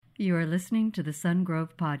You are listening to the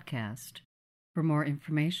Sungrove Podcast. For more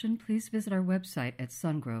information, please visit our website at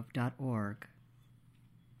sungrove.org.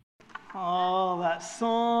 Oh, that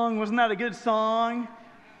song. Wasn't that a good song?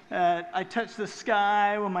 I touch the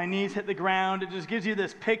sky when my knees hit the ground. It just gives you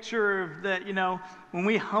this picture of that, when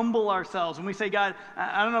we humble ourselves, when we say, God,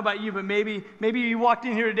 I don't know about you, but maybe you walked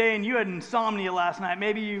in here today and you had insomnia last night.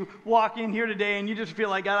 Maybe you walk in here today and you just feel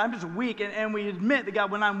like, God, I'm just weak. And we admit that,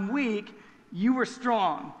 God, when I'm weak, you were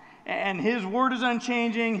strong. And his word is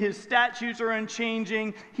unchanging. His statutes are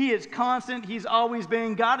unchanging. He is constant. He's always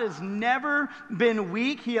been. God has never been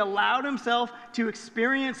weak. He allowed himself to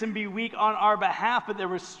experience and be weak on our behalf, but there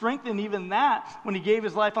was strength in even that when he gave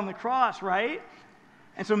his life on the cross, right?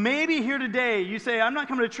 And so maybe here today you say, I'm not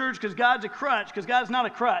coming to church because God's a crutch, because God's not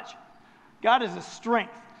a crutch. God is a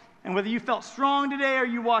strength. And whether you felt strong today or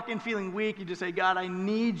you walk in feeling weak, you just say, God, I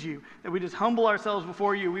need you. That we just humble ourselves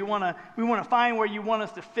before you. We want to find where you want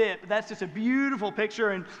us to fit. But that's just a beautiful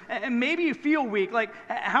picture. And maybe you feel weak. Like,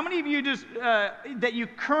 how many of you just, that you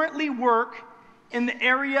currently work in the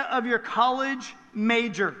area of your college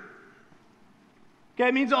major? Okay,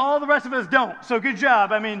 it means all the rest of us don't. So good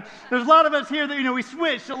job. I mean, there's a lot of us here that, we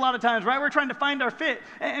switched a lot of times, right? We're trying to find our fit.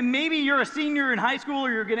 And maybe you're a senior in high school or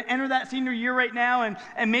you're going to enter that senior year right now.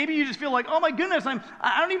 And maybe you just feel like, oh my goodness,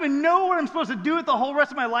 I don't even know what I'm supposed to do with the whole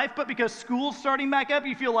rest of my life. But because school's starting back up,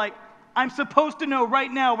 you feel like, I'm supposed to know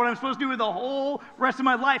right now what I'm supposed to do with the whole rest of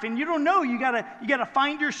my life. And you don't know. You gotta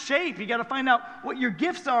find your shape. You gotta find out what your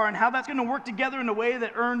gifts are and how that's gonna work together in a way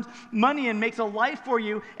that earns money and makes a life for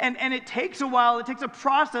you. And it takes a while. It takes a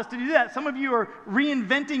process to do that. Some of you are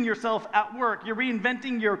reinventing yourself at work. You're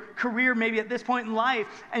reinventing your career maybe at this point in life.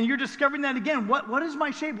 And you're discovering that again. What is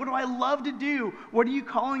my shape? What do I love to do? What are you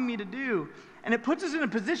calling me to do? And it puts us in a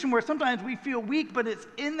position where sometimes we feel weak, but it's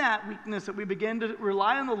in that weakness that we begin to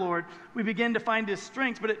rely on the Lord. We begin to find his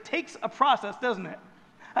strengths, but it takes a process, doesn't it?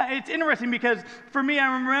 It's interesting because for me,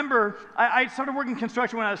 I remember I started working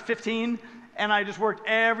construction when I was 15, and I just worked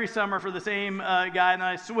every summer for the same guy, and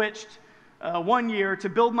I switched 1 year to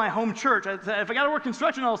build my home church. I said, if I got to work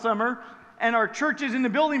construction all summer, and our church is in the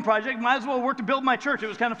building project, might as well work to build my church. It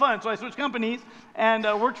was kind of fun. So I switched companies and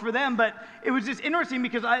worked for them. But it was just interesting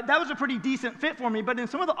because that was a pretty decent fit for me. But in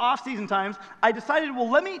some of the off-season times, I decided, well,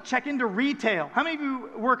 let me check into retail. How many of you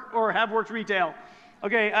work or have worked retail?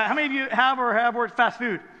 Okay, how many of you have or have worked fast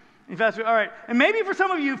food? Fast food, all right. And maybe for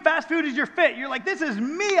some of you, fast food is your fit. You're like, this is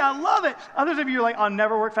me, I love it. Others of you are like, I'll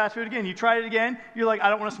never work fast food again. You try it again. You're like, I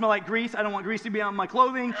don't want to smell like grease. I don't want grease to be on my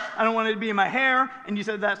clothing. I don't want it to be in my hair. And you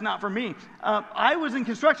said, that's not for me. I was in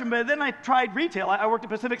construction, but then I tried retail. I worked at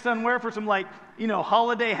Pacific Sunwear for some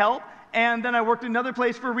holiday help. And then I worked another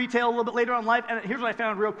place for retail a little bit later on in life. And here's what I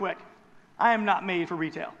found real quick. I am not made for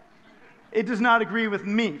retail. It does not agree with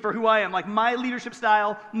me for who I am. Like my leadership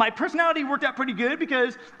style, my personality worked out pretty good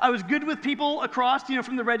because I was good with people across,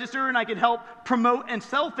 from the register, and I could help promote and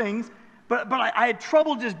sell things. But I had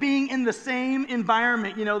trouble just being in the same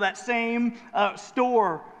environment, that same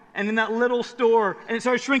store, and in that little store, and it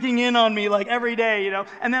started shrinking in on me like every day,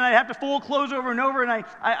 And then I'd have to fold clothes over and over, and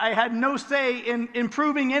I had no say in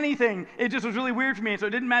improving anything. It just was really weird for me, and so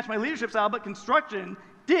it didn't match my leadership style, but construction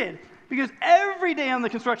did. Because every day on the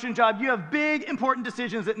construction job, you have big, important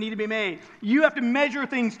decisions that need to be made. You have to measure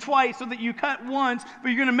things twice so that you cut once, but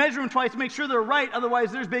you're going to measure them twice to make sure they're right.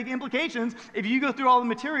 Otherwise, there's big implications if you go through all the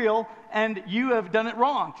material and you have done it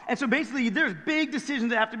wrong. And so basically, there's big decisions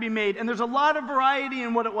that have to be made, and there's a lot of variety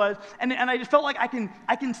in what it was. And I just felt like I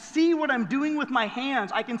can see what I'm doing with my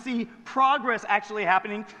hands. I can see progress actually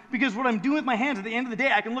happening because what I'm doing with my hands, at the end of the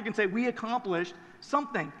day, I can look and say, we accomplished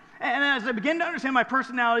something. And as I begin to understand my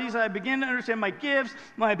personalities, I begin to understand my gifts,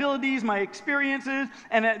 my abilities, my experiences,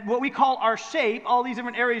 and what we call our shape, all these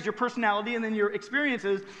different areas, your personality and then your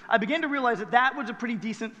experiences, I began to realize that was a pretty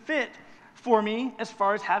decent fit for me as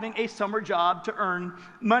far as having a summer job to earn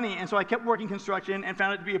money. And so I kept working construction and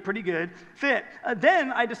found it to be a pretty good fit.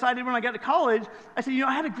 Then I decided when I got to college, I said,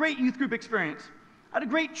 I had a great youth group experience. I had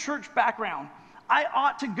a great church background. I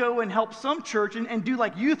ought to go and help some church and do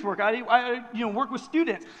like youth work. I work with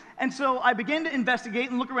students. And so I began to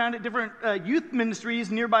investigate and look around at different youth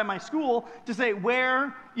ministries nearby my school to say,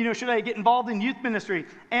 where, should I get involved in youth ministry?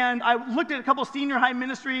 And I looked at a couple of senior high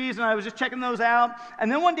ministries, and I was just checking those out.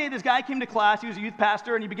 And then one day, this guy came to class. He was a youth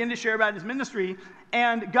pastor, and he began to share about his ministry.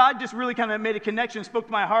 And God just really kind of made a connection, spoke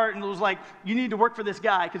to my heart, and was like, you need to work for this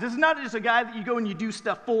guy. Because this is not just a guy that you go and you do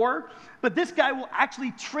stuff for, but this guy will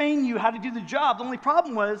actually train you how to do the job. The only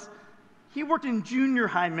problem was he worked in junior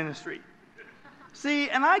high ministry. See,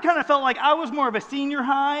 and I kind of felt like I was more of a senior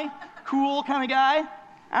high, cool kind of guy.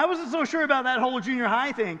 I wasn't so sure about that whole junior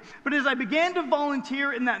high thing. But as I began to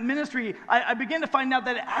volunteer in that ministry, I began to find out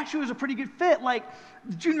that it actually was a pretty good fit. Like,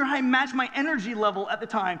 junior high matched my energy level at the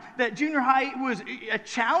time. That junior high was a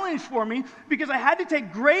challenge for me because I had to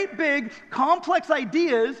take great, big, complex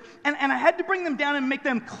ideas and I had to bring them down and make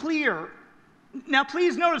them clear. Now,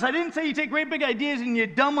 please notice, I didn't say you take great big ideas and you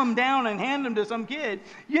dumb them down and hand them to some kid.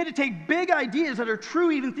 You had to take big ideas that are true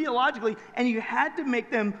even theologically, and you had to make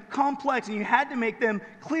them complex, and you had to make them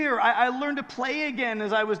clear. I learned to play again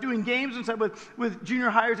as I was doing games and stuff with junior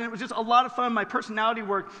hires, and it was just a lot of fun. My personality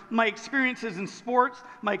work, my experiences in sports,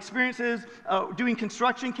 my experiences doing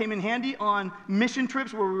construction came in handy on mission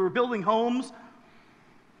trips where we were building homes.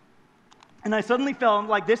 And I suddenly felt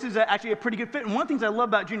like this is actually a pretty good fit. And one of the things I love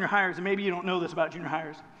about junior hires, and maybe you don't know this about junior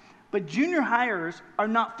hires, but junior hires are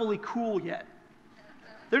not fully cool yet.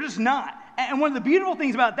 They're just not. And one of the beautiful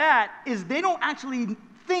things about that is they don't actually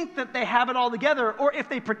think that they have it all together, or if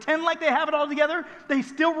they pretend like they have it all together, they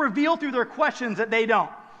still reveal through their questions that they don't.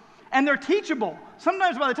 And they're teachable.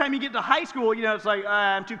 Sometimes by the time you get to high school, it's like,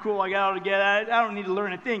 I'm too cool, I got it all together, I don't need to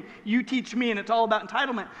learn a thing. You teach me, and it's all about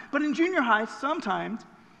entitlement. But in junior high, sometimes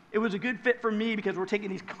it was a good fit for me because we're taking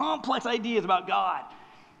these complex ideas about God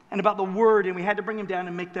and about the Word, and we had to bring them down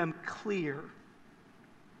and make them clear.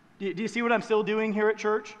 Do you see what I'm still doing here at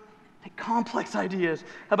church? Take complex ideas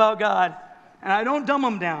about God, and I don't dumb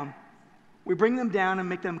them down. We bring them down and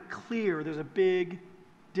make them clear. There's a big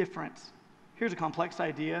difference. Here's a complex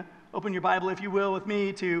idea. Open your Bible, if you will, with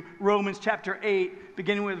me to Romans chapter 8,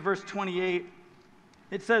 beginning with verse 28.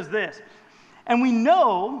 It says this, "And we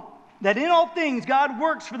know that in all things God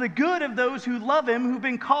works for the good of those who love him, who've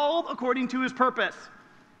been called according to his purpose."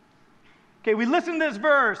 Okay, we listen to this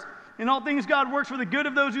verse. In all things God works for the good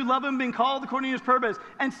of those who love him, been called according to his purpose.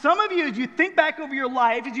 And some of you, as you think back over your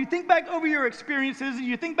life, as you think back over your experiences, as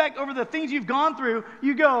you think back over the things you've gone through,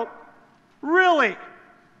 you go, really?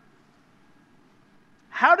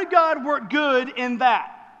 How did God work good in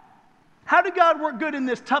that? How did God work good in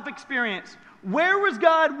this tough experience? Where was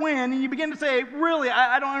God when? And you begin to say, really,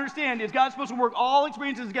 I don't understand. Is God supposed to work all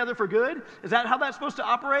experiences together for good? Is that how that's supposed to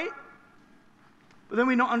operate? But then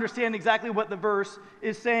we don't understand exactly what the verse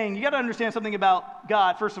is saying. You got to understand something about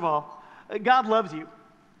God, first of all. God loves you.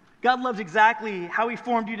 God loves exactly how he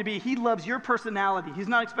formed you to be. He loves your personality. He's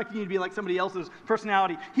not expecting you to be like somebody else's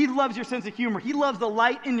personality. He loves your sense of humor. He loves the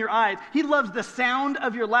light in your eyes. He loves the sound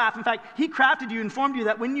of your laugh. In fact, he crafted you and formed you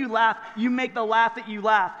that when you laugh, you make the laugh that you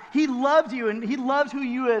laugh. He loves you, and he loves who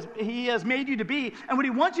he has made you to be. And what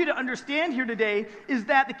he wants you to understand here today is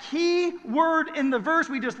that the key word in the verse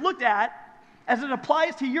we just looked at, as it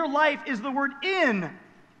applies to your life, is the word in.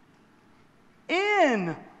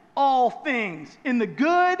 In all things, in the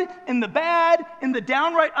good, in the bad, in the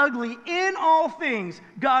downright ugly, in all things,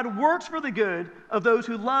 God works for the good of those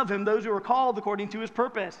who love him, those who are called according to his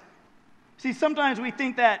purpose. See, sometimes we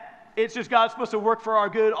think that it's just God's supposed to work for our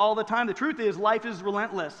good all the time. The truth is, life is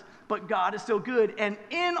relentless, but God is still good. And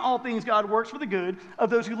in all things, God works for the good of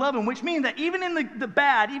those who love him, which means that even in the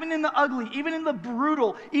bad, even in the ugly, even in the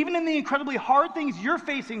brutal, even in the incredibly hard things you're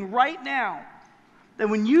facing right now, that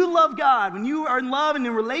when you love God, when you are in love and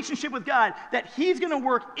in relationship with God, that he's going to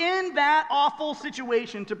work in that awful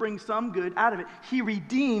situation to bring some good out of it. He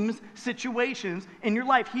redeems situations in your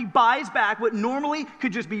life. He buys back what normally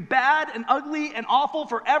could just be bad and ugly and awful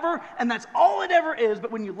forever, and that's all it ever is. But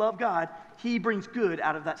when you love God, he brings good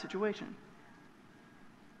out of that situation.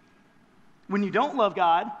 When you don't love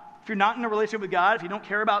God, if you're not in a relationship with God, if you don't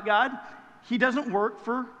care about God, he doesn't work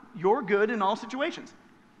for your good in all situations.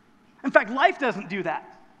 In fact, life doesn't do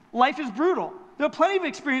that. Life is brutal. There are plenty of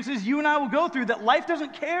experiences you and I will go through that life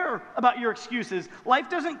doesn't care about your excuses. Life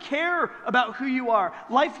doesn't care about who you are.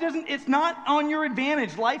 It's not on your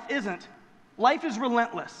advantage. Life isn't. Life is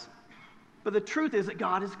relentless. But the truth is that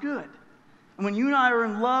God is good. And when you and I are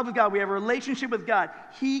in love with God, we have a relationship with God,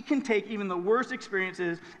 he can take even the worst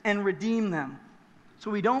experiences and redeem them. So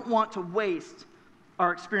we don't want to waste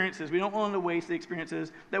our experiences. We don't want to waste the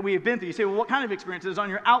experiences that we have been through. You say, well, what kind of experiences? On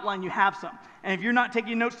your outline, you have some. And if you're not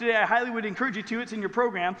taking notes today, I highly would encourage you to. It's in your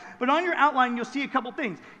program. But on your outline, you'll see a couple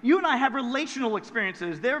things. You and I have relational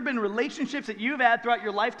experiences. There have been relationships that you've had throughout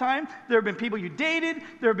your lifetime. There have been people you dated.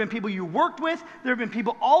 There have been people you worked with. There have been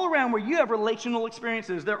people all around where you have relational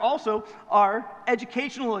experiences. There also are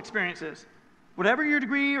educational experiences. Whatever your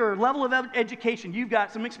degree or level of education, you've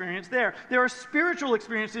got some experience there. There are spiritual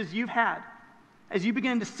experiences you've had. As you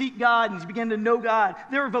begin to seek God and as you begin to know God,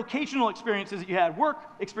 there are vocational experiences that you had, work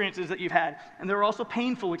experiences that you've had, and there are also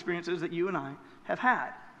painful experiences that you and I have had.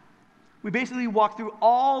 We basically walk through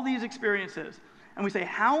all these experiences. and we say,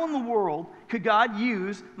 how in the world could God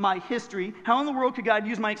use my history? How in the world could God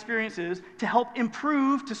use my experiences to help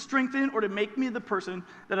improve, to strengthen, or to make me the person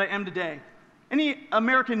that I am today? Any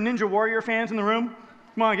American Ninja Warrior fans in the room?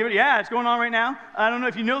 Come on, give it. Yeah, it's going on right now. I don't know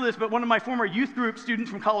if you know this, but one of my former youth group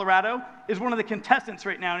students from Colorado is one of the contestants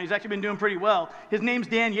right now, and he's actually been doing pretty well. His name's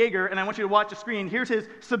Dan Yeager, and I want you to watch the screen. Here's his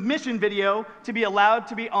submission video to be allowed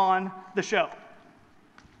to be on the show.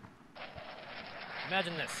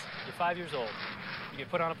 Imagine this. You're 5 years old. You get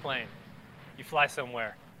put on a plane. You fly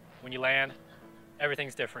somewhere. When you land,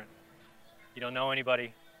 everything's different. You don't know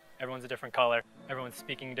anybody. Everyone's a different color. Everyone's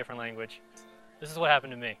speaking a different language. This is what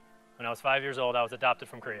happened to me. When I was 5 years old, I was adopted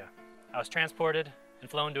from Korea. I was transported and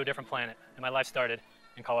flown to a different planet, and my life started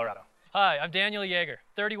in Colorado. Hi, I'm Daniel Yeager,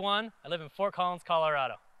 31. I live in Fort Collins,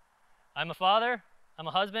 Colorado. I'm a father, I'm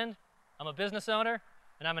a husband, I'm a business owner,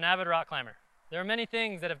 and I'm an avid rock climber. There are many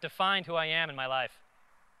things that have defined who I am in my life,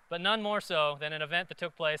 but none more so than an event that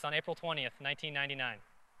took place on April 20th, 1999.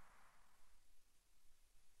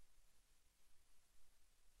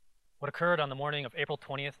 What occurred on the morning of April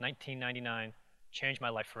 20th, 1999 changed my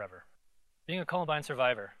life forever. Being a Columbine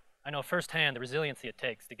survivor, I know firsthand the resiliency it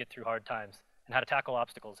takes to get through hard times and how to tackle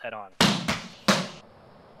obstacles head on.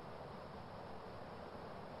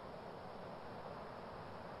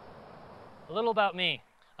 A little about me.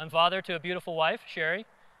 I'm father to a beautiful wife, Sherry,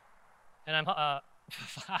 and I'm a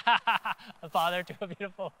father to a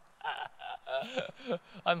beautiful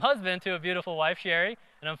I'm husband to a beautiful wife, Sherry,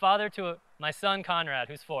 and I'm father to my son, Conrad,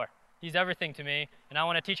 who's 4. He's everything to me, and I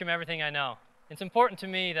want to teach him everything I know. It's important to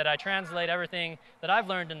me that I translate everything that I've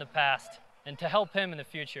learned in the past and to help him in the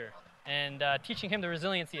future, and teaching him the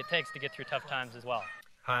resiliency it takes to get through tough times as well.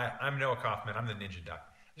 Hi, I'm Noah Kaufman. I'm the Ninja Duck.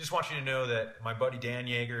 I just want you to know that my buddy Dan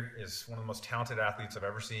Yeager is one of the most talented athletes I've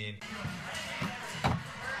ever seen.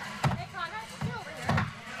 Hey, Conrad, get over here.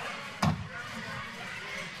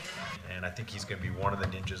 And I think he's going to be one of the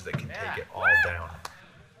ninjas that can take it all down.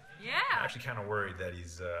 Yeah. I'm actually kind of worried that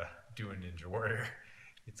he's doing Ninja Warrior.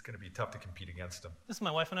 It's going to be tough to compete against him. This is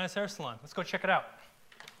my wife and I's hair salon. Let's go check it out.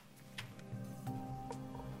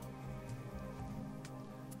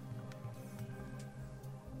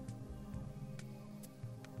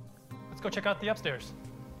 Let's go check out the upstairs.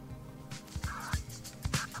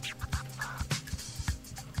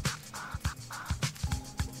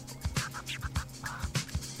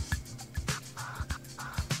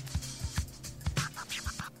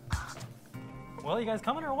 Well, you guys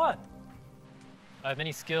coming or what? I have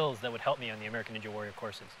many skills that would help me on the American Ninja Warrior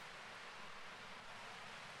courses.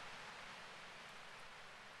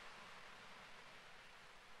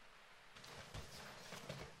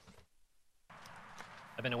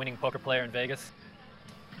 I've been a winning poker player in Vegas.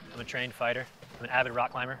 I'm a trained fighter. I'm an avid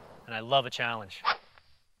rock climber, and I love a challenge.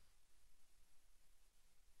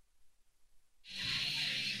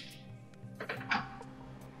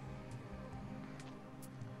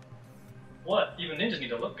 What? Even ninjas need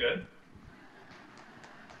to look good.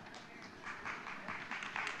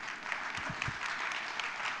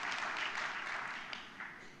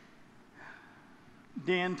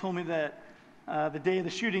 Dan told me that the day of the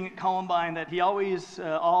shooting at Columbine that he always,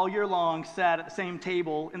 all year long, sat at the same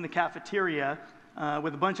table in the cafeteria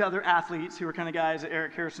with a bunch of other athletes who were kind of guys that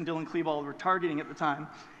Eric Harrison, Dylan Klebold were targeting at the time.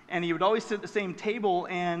 And he would always sit at the same table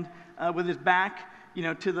and with his back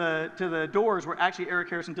to the doors where actually Eric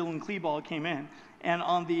Harrison, Dylan Klebold came in. And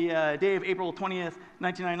on the day of April 20th,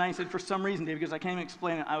 1999, he said, for some reason, Dave, because I can't even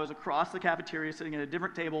explain it, I was across the cafeteria sitting at a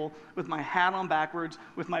different table with my hat on backwards,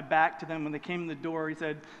 with my back to them. When they came in the door, he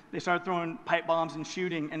said, they started throwing pipe bombs and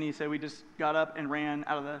shooting, and he said, we just got up and ran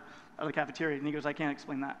out of the cafeteria. And he goes, I can't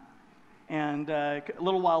explain that. And a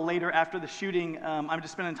little while later, after the shooting, I'm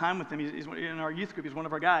just spending time with him. He's in our youth group. He's one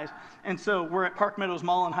of our guys. And so we're at Park Meadows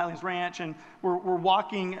Mall and Highlands Ranch, and we're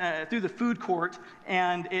walking through the food court.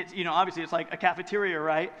 And it's, obviously it's like a cafeteria,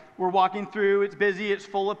 right? We're walking through. It's busy. It's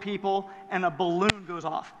full of people. And a balloon goes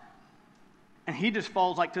off. And he just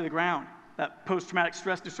falls to the ground. That post-traumatic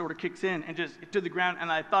stress disorder kicks in and just to the ground.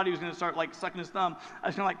 And I thought he was going to start sucking his thumb. I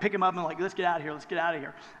was going to pick him up and let's get out of here. Let's get out of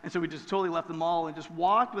here. And so we just totally left the mall and just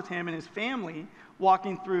walked with him and his family,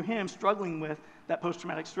 walking through him, struggling with that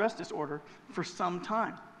post-traumatic stress disorder for some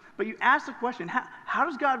time. But you ask the question, how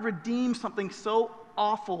does God redeem something so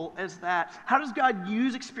awful as that? How does God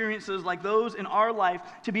use experiences like those in our life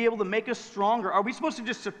to be able to make us stronger? Are we supposed to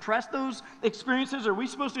just suppress those experiences? Are we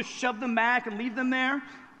supposed to shove them back and leave them there?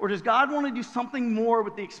 Or does God want to do something more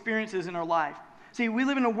with the experiences in our life? See, we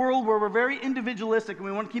live in a world where we're very individualistic and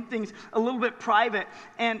we want to keep things a little bit private.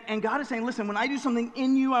 And God is saying, listen, when I do something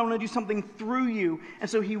in you, I want to do something through you. And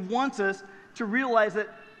so he wants us to realize that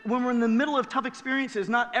when we're in the middle of tough experiences,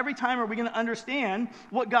 not every time are we going to understand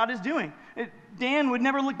what God is doing. Dan would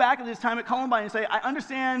never look back at his time at Columbine and say, I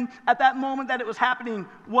understand at that moment that it was happening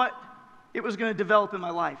what it was going to develop in my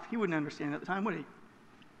life. He wouldn't understand at the time, would he?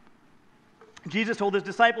 Jesus told his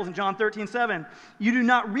disciples in John 13:7, you do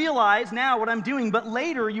not realize now what I'm doing, but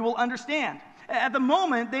later you will understand. At the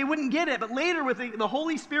moment, they wouldn't get it, but later with the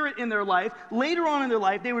Holy Spirit in their life, later on in their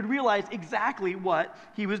life, they would realize exactly what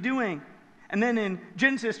he was doing. And then in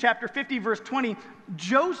Genesis chapter 50, verse 20,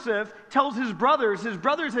 Joseph tells his brothers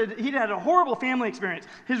he'd had a horrible family experience.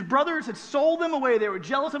 His brothers had sold them away. They were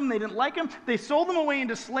jealous of him. They didn't like him. They sold them away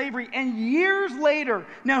into slavery. And years later,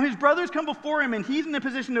 now his brothers come before him, and he's in a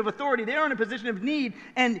position of authority. They're in a position of need.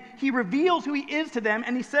 And he reveals who he is to them.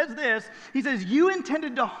 And he says this. He says, you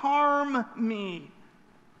intended to harm me,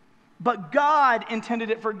 but God intended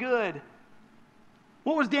it for good.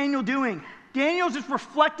 What was Daniel doing? Daniel's just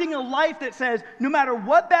reflecting a life that says, no matter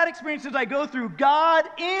what bad experiences I go through, God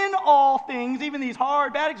in all things, even these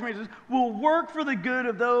hard, bad experiences, will work for the good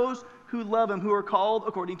of those who love him, who are called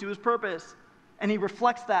according to his purpose. And he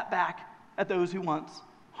reflects that back at those who once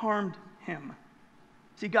harmed him.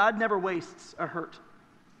 See, God never wastes a hurt.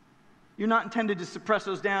 You're not intended to suppress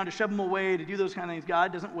those down, to shove them away, to do those kind of things.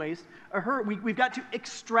 God doesn't waste a hurt. We've got to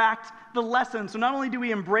extract the lessons. So not only do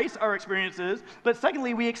we embrace our experiences, but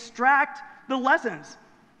secondly, we extract the lessons.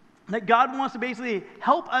 That God wants to basically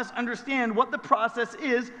help us understand what the process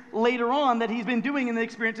is later on that he's been doing in the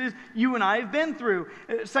experiences you and I have been through.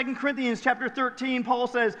 2 Corinthians chapter 13, Paul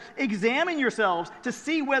says, examine yourselves to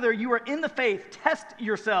see whether you are in the faith. Test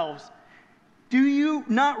yourselves. Do you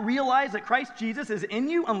not realize that Christ Jesus is in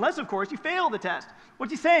you? Unless, of course, you fail the test.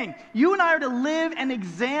 What's he saying? You and I are to live an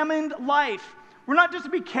examined life. We're not just to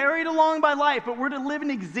be carried along by life, but we're to live an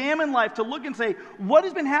examined life, to look and say, what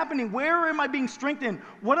has been happening? Where am I being strengthened?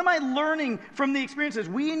 What am I learning from the experiences?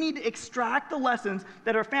 We need to extract the lessons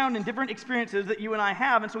that are found in different experiences that you and I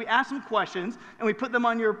have. And so we ask some questions, and we put them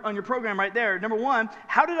on your program right there. Number one,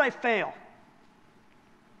 how did I fail?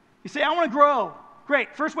 You say, I want to grow.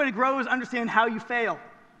 Great. First way to grow is understand how you fail.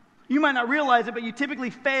 You might not realize it, but you typically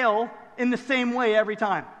fail in the same way every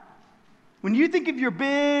time. When you think of your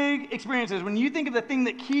big experiences, when you think of the thing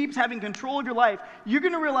that keeps having control of your life, you're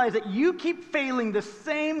going to realize that you keep failing the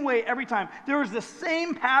same way every time. There is the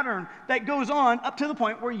same pattern that goes on up to the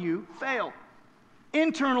point where you fail.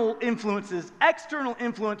 Internal influences, external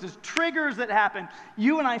influences, triggers that happen.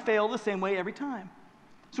 You and I fail the same way every time.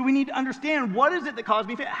 So we need to understand, what is it that caused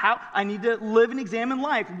me to fail? How I need to live and examine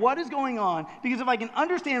life. What is going on? Because if I can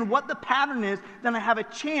understand what the pattern is, then I have a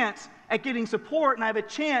chance at getting support, and I have a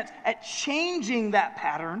chance at changing that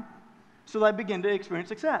pattern so that I begin to experience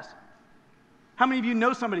success. How many of you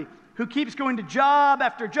know somebody who keeps going to job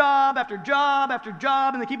after job after job after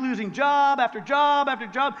job, and they keep losing job after job after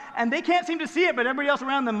job, and they can't seem to see it, but everybody else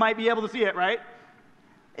around them might be able to see it, right?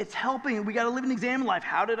 It's helping. We got to live and examine life.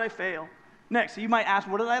 How did I fail? Next, so you might ask,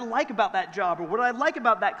 what did I like about that job? Or what did I like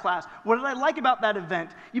about that class? What did I like about that event?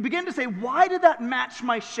 You begin to say, why did that match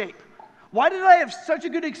my shape? Why did I have such a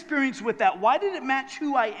good experience with that? Why did it match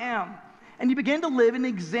who I am? And you begin to live an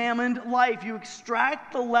examined life. You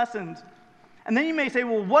extract the lessons. And then you may say,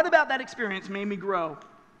 well, what about that experience made me grow?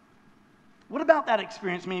 What about that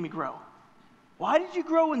experience made me grow? Why did you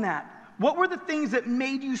grow in that? What were the things that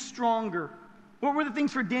made you stronger? What were the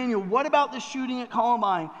things for Daniel? What about the shooting at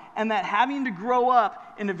Columbine and that having to grow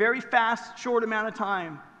up in a very fast, short amount of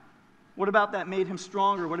time? What about that made him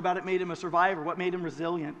stronger? What about it made him a survivor? What made him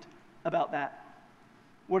resilient about that?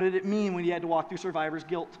 What did it mean when he had to walk through survivor's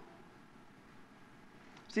guilt?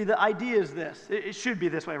 See, the idea is this. It should be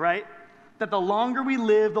this way, right? That the longer we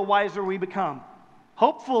live, the wiser we become.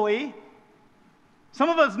 Hopefully, some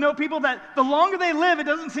of us know people that the longer they live, it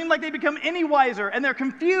doesn't seem like they become any wiser, and they're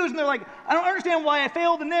confused, and they're like, I don't understand why I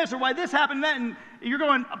failed in this, or why this happened and that, and you're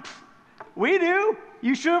going, we do.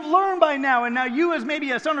 You should have learned by now, and now you as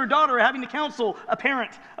maybe a son or daughter are having to counsel a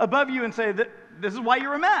parent above you and say, this is why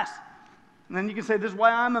you're a mess. And then you can say, this is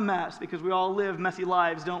why I'm a mess, because we all live messy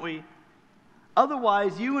lives, don't we?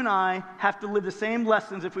 Otherwise, you and I have to live the same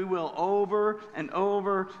lessons, if we will, over and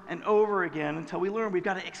over and over again until we learn. We've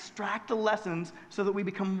got to extract the lessons so that we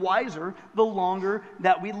become wiser the longer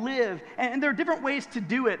that we live. And there are different ways to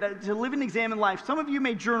do it, to live and examine life. Some of you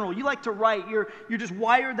may journal. You like to write. You're just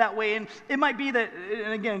wired that way. And it might be that,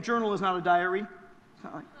 and again, journal is not a diary. It's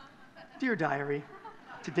not like, dear diary,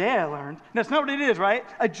 today I learned. That's not what it is, right?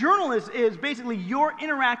 A journal is basically you're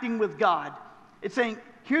interacting with God. It's saying,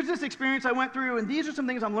 here's this experience I went through, and these are some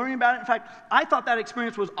things I'm learning about it. In fact, I thought that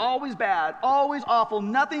experience was always bad, always awful,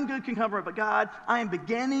 nothing good can come from it. But God, I am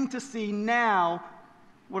beginning to see now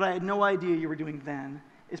what I had no idea you were doing then.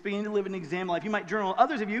 It's beginning to live an exam life. You might journal.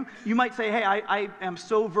 Others of you, you might say, hey, I am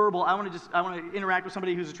so verbal. I want to interact with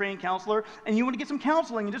somebody who's a trained counselor, and you want to get some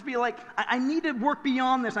counseling and just be like, I need to work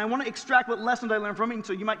beyond this. I want to extract what lessons I learned from it, and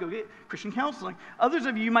so you might go get Christian counseling. Others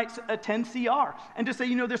of you might attend CR and just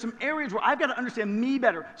say, there's some areas where I've got to understand me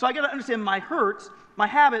better. So I got to understand my hurts, my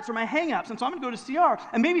habits, or my hang-ups, and so I'm going to go to CR.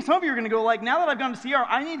 And maybe some of you are going to go like, now that I've gone to CR,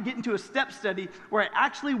 I need to get into a step study where I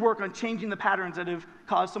actually work on changing the patterns that have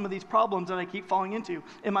caused some of these problems that I keep falling into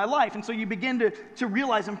in my life. And so you begin to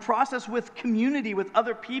realize and process with community, with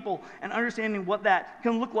other people, and understanding what that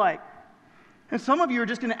can look like. And some of you are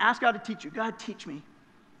just going to ask God to teach you. God, teach me.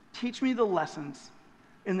 Teach me the lessons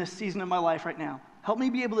in this season of my life right now. Help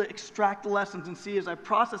me be able to extract the lessons and see as I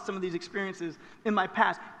process some of these experiences in my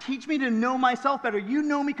past. Teach me to know myself better. You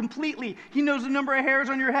know me completely. He knows the number of hairs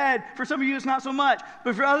on your head. For some of you, it's not so much.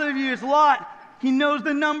 But for other of you, it's a lot. He knows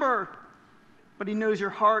the number. But he knows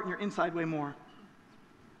your heart and your inside way more.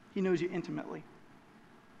 He knows you intimately.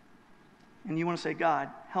 And you want to say, God,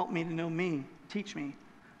 help me to know me. Teach me.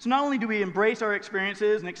 So not only do we embrace our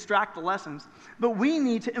experiences and extract the lessons, but we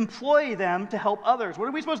need to employ them to help others. What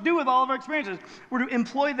are we supposed to do with all of our experiences? We're to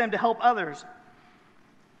employ them to help others.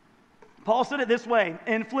 Paul said it this way.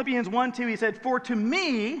 In Philippians 1:2, he said, "For to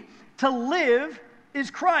me, to live is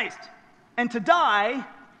Christ, and to die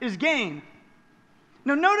is gain."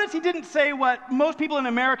 Now notice he didn't say what most people in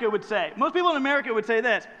America would say. Most people in America would say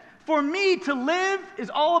this: for me to live is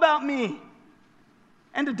all about me.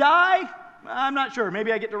 And to die, I'm not sure.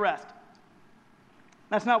 Maybe I get to rest.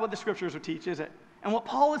 That's not what the scriptures would teach, is it? And what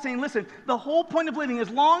Paul is saying, listen, the whole point of living, as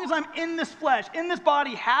long as I'm in this flesh, in this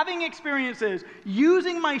body, having experiences,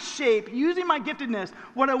 using my shape, using my giftedness,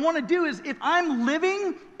 what I want to do is, if I'm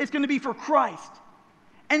living, it's going to be for Christ.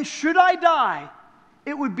 And should I die,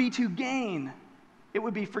 it would be to gain. It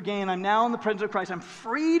would be for gain. I'm now in the presence of Christ. I'm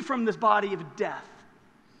freed from this body of death.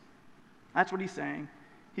 That's what he's saying.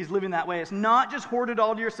 He's living that way. It's not just hoarded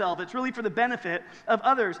all to yourself. It's really for the benefit of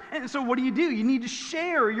others. And so what do? You need to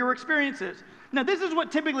share your experiences. Now, this is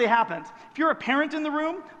what typically happens. If you're a parent in the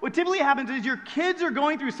room, what typically happens is your kids are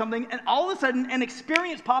going through something, and all of a sudden an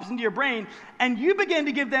experience pops into your brain, and you begin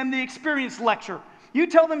to give them the experience lecture. You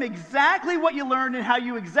tell them exactly what you learned and how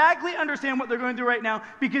you exactly understand what they're going through right now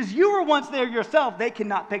because you were once there yourself. They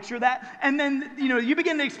cannot picture that. And then, you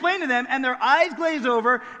begin to explain to them and their eyes glaze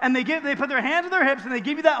over and they put their hands on their hips and they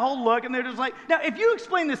give you that whole look and they're just like, now if you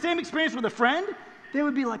explain the same experience with a friend, they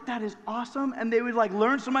would be like, that is awesome. And they would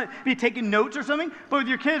learn so much, be taking notes or something. But with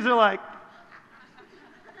your kids, they're like,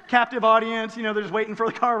 captive audience, they're just waiting for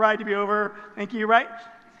the car ride to be over. Thank you, right?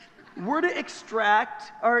 We're to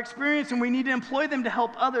extract our experience and we need to employ them to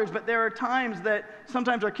help others, but there are times that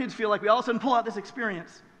sometimes our kids feel like we all of a sudden pull out this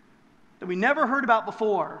experience that we never heard about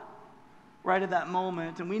before right at that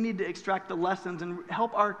moment, and we need to extract the lessons and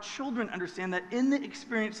help our children understand that in the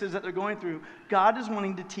experiences that they're going through, God is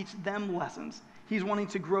wanting to teach them lessons. He's wanting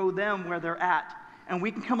to grow them where they're at, and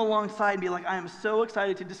we can come alongside and be like, I am so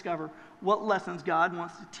excited to discover what lessons God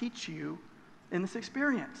wants to teach you in this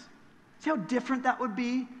experience. See how different that would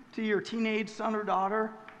be to your teenage son or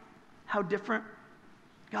daughter? How different?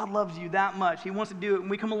 God loves you that much. He wants to do it, and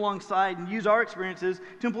we come alongside and use our experiences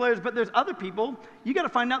to employ others. But there's other people, you got to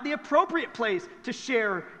find out the appropriate place to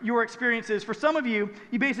share your experiences. For some of you,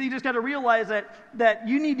 you basically just got to realize that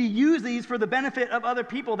you need to use these for the benefit of other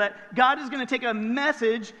people, that God is going to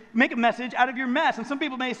make a message out of your mess. And some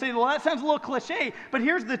people may say, well, that sounds a little cliche, but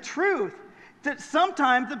here's the truth, that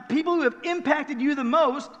sometimes the people who have impacted you the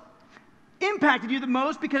most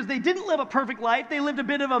because they didn't live a perfect life. They lived a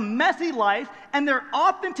bit of a messy life, and their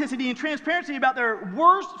authenticity and transparency about their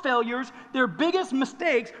worst failures, their biggest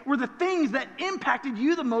mistakes, were the things that impacted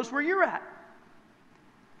you the most where you're at.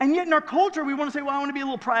 And yet in our culture, we want to say, well, I want to be a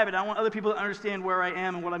little private. I want other people to understand where I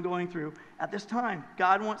am and what I'm going through. At this time,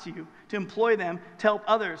 God wants you to employ them to help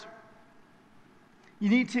others.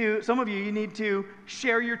 Some of you need to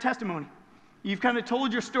share your testimony. You've kind of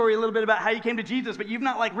told your story a little bit about how you came to Jesus, but you've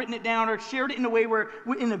not written it down or shared it in a way where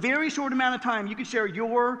in a very short amount of time, you can share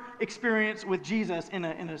your experience with Jesus in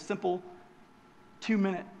a simple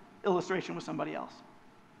 2-minute illustration with somebody else.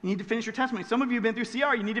 You need to finish your testimony. Some of you have been through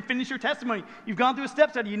CR. You need to finish your testimony. You've gone through a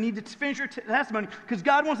step study. You need to finish your testimony because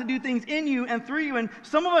God wants to do things in you and through you. And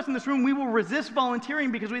some of us in this room, we will resist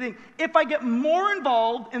volunteering because we think, if I get more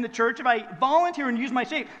involved in the church, if I volunteer and use my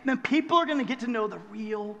shape, then people are going to get to know the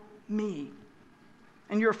real me.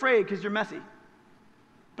 And you're afraid because you're messy.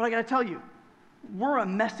 But I got to tell you, we're a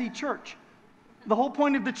messy church. The whole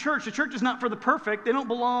point of the church is not for the perfect. They don't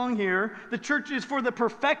belong here. The church is for the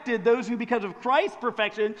perfected, those who, because of Christ's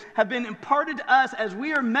perfection, have been imparted to us as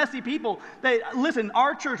we are messy people. Listen,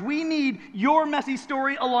 our church, we need your messy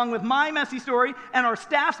story along with my messy story and our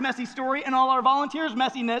staff's messy story and all our volunteers'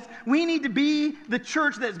 messiness. We need to be the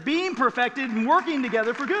church that's being perfected and working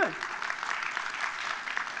together for good.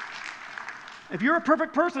 If you're a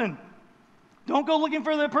perfect person, don't go looking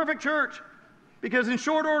for the perfect church. Because in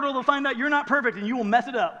short order, they'll find out you're not perfect and you will mess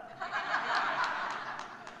it up.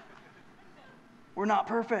 We're not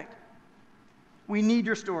perfect. We need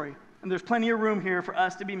your story. And there's plenty of room here for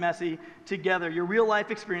us to be messy together. Your real life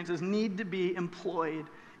experiences need to be employed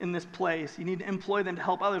in this place. You need to employ them to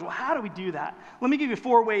help others. Well, how do we do that? Let me give you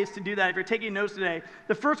 4 ways to do that if you're taking notes today.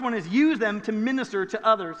 The first one is use them to minister to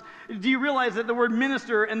others. Do you realize that the word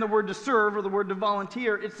minister and the word to serve or the word to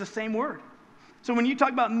volunteer, it's the same word? So when you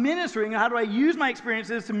talk about ministering, how do I use my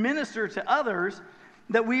experiences to minister to others,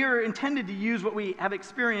 that we are intended to use what we have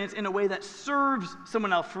experienced in a way that serves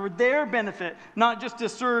someone else for their benefit, not just to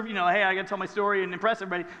serve, hey, I got to tell my story and impress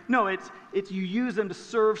everybody. No, it's you use them to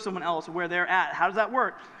serve someone else where they're at. How does that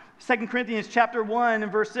work? 2 Corinthians chapter 1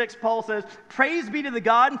 and verse 6, Paul says, "Praise be to the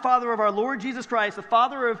God and Father of our Lord Jesus Christ, the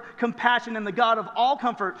Father of compassion and the God of all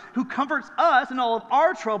comfort, who comforts us in all of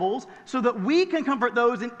our troubles, so that we can comfort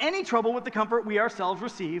those in any trouble with the comfort we ourselves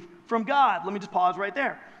receive from God." Let me just pause right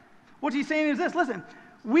there. What he's saying is this, listen,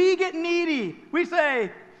 we get needy. We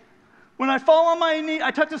say, when I fall on my knee,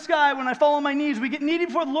 I touch the sky. When I fall on my knees, we get needy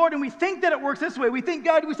before the Lord, and we think that it works this way. We say,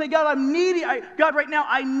 God, I'm needy. God, right now,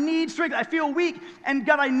 I need strength. I feel weak. And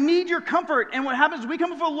God, I need your comfort. And what happens is we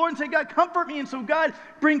come before the Lord and say, God, comfort me. And so God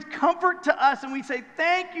brings comfort to us, and we say,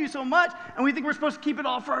 thank you so much. And we think we're supposed to keep it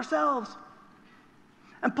all for ourselves.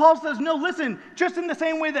 And Paul says, no, listen, just in the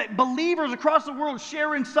same way that believers across the world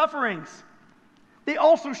share in sufferings, they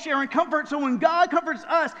also share in comfort. So when God comforts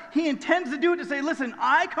us, he intends to do it to say, listen,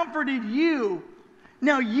 I comforted you.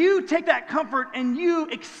 Now you take that comfort and you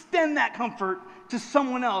extend that comfort to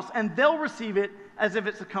someone else, and they'll receive it as if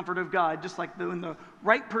it's the comfort of God, just like when the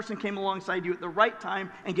right person came alongside you at the right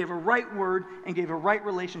time and gave a right word and gave a right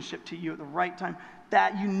relationship to you at the right time,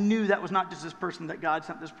 that you knew that was not just this person, that God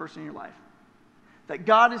sent this person in your life. That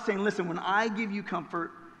God is saying, listen, when I give you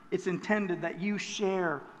comfort, it's intended that you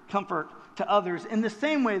share comfort to others in the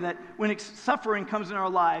same way that when suffering comes in our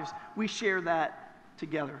lives, we share that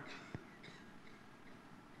together.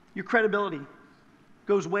 Your credibility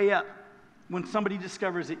goes way up when somebody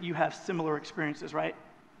discovers that you have similar experiences, right?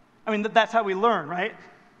 I mean, that's how we learn, right?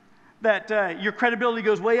 That your credibility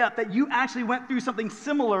goes way up, that you actually went through something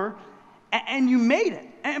similar and you made it.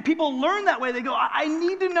 And people learn that way. They go, I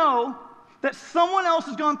need to know that someone else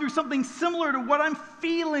has gone through something similar to what I'm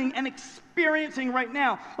feeling and experiencing right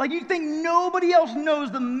now. Like you think nobody else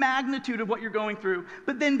knows the magnitude of what you're going through.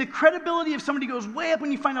 But then the credibility of somebody goes way up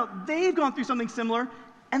when you find out they've gone through something similar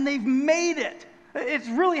and they've made it. It's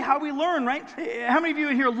really how we learn, right? How many of you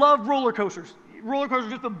in here love roller coasters? Roller coasters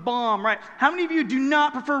are just a bomb, right? How many of you do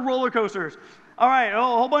not prefer roller coasters? All right, a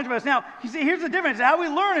whole bunch of us. Now, you see, here's the difference. How we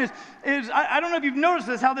learn is I don't know if you've noticed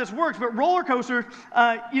this, how this works, but roller coasters,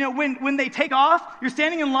 when they take off, you're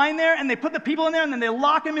standing in line there, and they put the people in there, and then they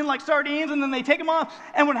lock them in like sardines, and then they take them off.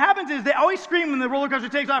 And what happens is they always scream when the roller coaster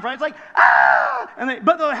takes off, right? It's like, ah!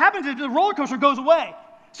 But what happens is the roller coaster goes away.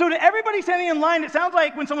 So to everybody standing in line, it sounds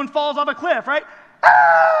like when someone falls off a cliff, right?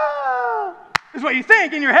 Ah! Is what you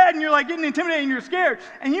think in your head, and you're like getting intimidated and you're scared.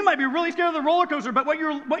 And you might be really scared of the roller coaster, but what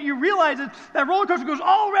you realize is that roller coaster goes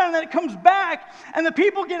all around and then it comes back, and the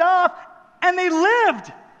people get off and they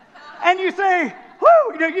lived. And you say,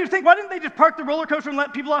 whoo, you think, why didn't they just park the roller coaster and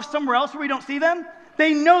let people off somewhere else where we don't see them?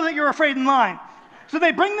 They know that you're afraid in line. So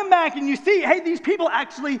they bring them back, and you see, hey, these people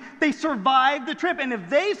actually, they survived the trip. And if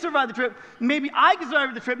they survive the trip, maybe I can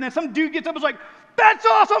survive the trip. And then some dude gets up and is like, that's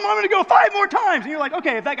awesome, I'm going to go 5 more times. And you're like,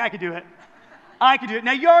 okay, if that guy could do it, I could do it.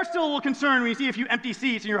 Now, you are still a little concerned when you see a few empty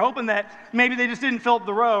seats, and you're hoping that maybe they just didn't fill up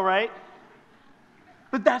the row, right?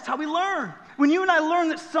 But that's how we learn. When you and I learn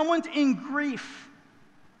that someone's in grief,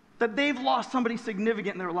 that they've lost somebody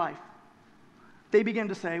significant in their life, they begin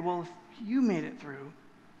to say, well, if you made it through,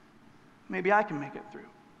 maybe I can make it through.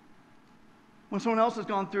 When someone else has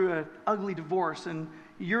gone through an ugly divorce, and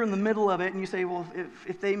you're in the middle of it, and you say, well,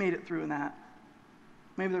 if they made it through in that,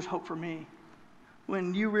 maybe there's hope for me.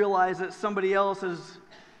 When you realize that somebody else has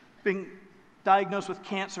been diagnosed with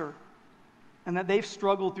cancer and that they've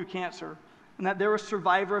struggled through cancer and that they're a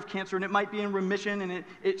survivor of cancer and it might be in remission, and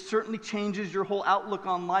it certainly changes your whole outlook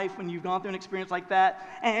on life when you've gone through an experience like that.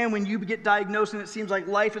 And when you get diagnosed and it seems like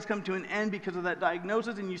life has come to an end because of that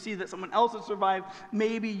diagnosis, and you see that someone else has survived,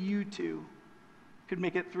 maybe you too could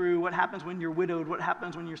make it through, what happens when you're widowed, what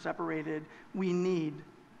happens when you're separated. We need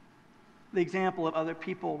the example of other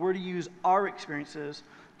people. We're to use our experiences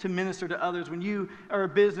to minister to others. When you are a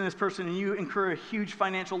business person and you incur a huge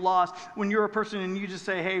financial loss, when you're a person and you just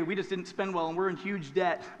say, hey, we just didn't spend well and we're in huge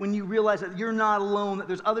debt, when you realize that you're not alone, that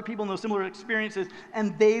there's other people in those similar experiences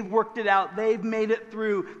and they've worked it out, they've made it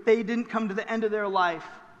through, they didn't come to the end of their life,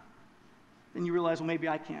 then you realize, well, maybe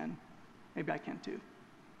I can. Maybe I can too.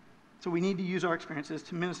 So we need to use our experiences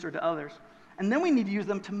to minister to others. And then we need to use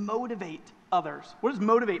them to motivate others. What does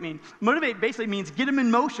motivate mean? Motivate basically means get them in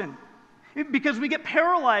motion. Because we get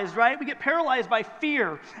paralyzed, right? We get paralyzed by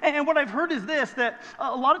fear. And what I've heard is this, that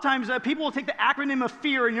a lot of times people will take the acronym of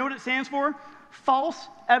FEAR, and you know what it stands for? False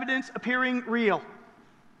evidence appearing real.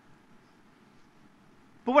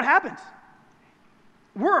 But what happens?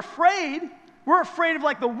 We're afraid of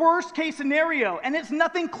like the worst case scenario, and it's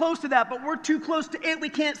nothing close to that, but we're too close to it. We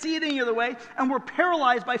can't see it any other way, and we're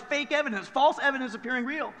paralyzed by fake evidence, false evidence appearing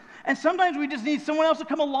real. And sometimes we just need someone else to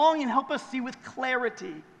come along and help us see with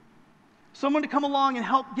clarity. Someone to come along and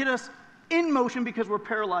help get us in motion because we're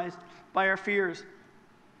paralyzed by our fears.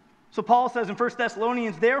 So Paul says in 1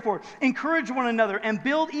 Thessalonians, therefore, encourage one another and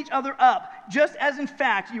build each other up, just as in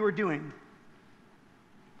fact you are doing.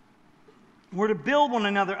 We're to build one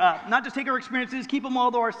another up, not just take our experiences, keep them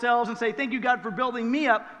all to ourselves and say, thank you, God, for building me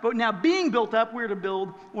up. But now being built up, we're to build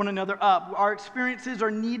one another up. Our experiences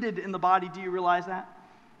are needed in the body. Do you realize that?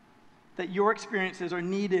 That your experiences are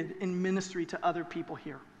needed in ministry to other people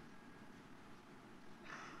here.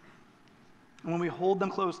 And when we hold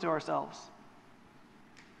them close to ourselves,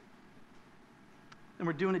 then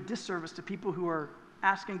we're doing a disservice to people who are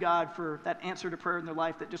asking God for that answer to prayer in their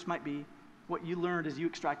life that just might be what you learned as you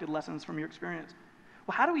extracted lessons from your experience.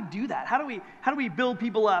 Well, how do we do that? How do we build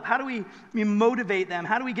people up? How do we motivate them?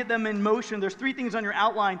 How do we get them in motion? There's 3 things on your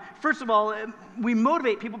outline. First of all, we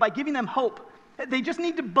motivate people by giving them hope. They just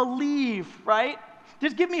need to believe, right?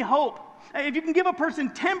 Just give me hope. If you can give a person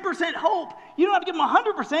 10% hope, you don't have to give them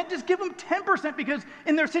 100%, just give them 10% because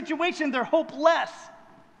in their situation, they're hopeless.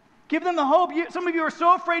 Give them the hope. Some of you are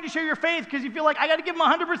so afraid to share your faith because you feel like, I got to give them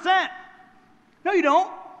 100%. No, you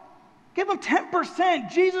don't. Give them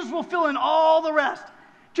 10%. Jesus will fill in all the rest.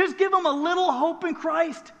 Just give them a little hope in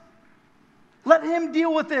Christ. Let him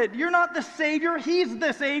deal with it. You're not the Savior. He's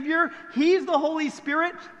the Savior. He's the Holy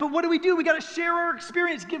Spirit. But what do? We got to share our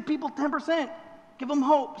experience. Give people 10%. Give them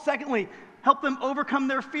hope. Secondly, help them overcome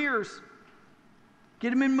their fears. Get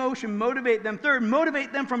them in motion. Motivate them. Third,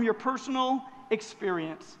 motivate them from your personal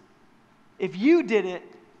experience. If you did it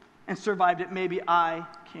and survived it, maybe I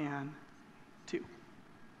can too.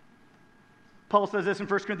 Paul says this in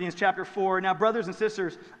 1 Corinthians chapter 4, now brothers and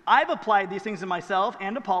sisters, I've applied these things to myself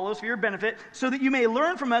and Apollos for your benefit, so that you may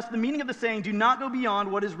learn from us the meaning of the saying, do not go beyond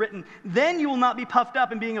what is written. Then you will not be puffed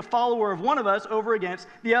up in being a follower of one of us over against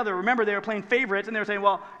the other. Remember, they were playing favorites, and they were saying,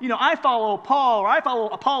 well, I follow Paul, or I follow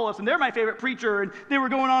Apollos, and they're my favorite preacher, and they were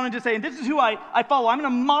going on and just saying, this is who I follow. I'm going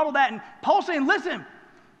to model that. And Paul's saying, listen,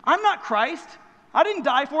 I'm not Christ. I didn't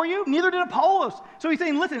die for you, neither did Apollos. So he's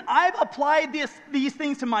saying, listen, I've applied these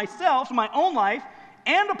things to myself, to my own life,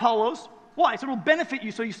 and Apollos. Why? So it'll benefit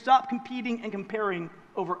you, so you stop competing and comparing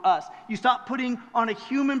over us. You stop putting on a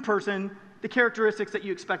human person the characteristics that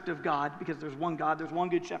you expect of God, because there's one God, there's one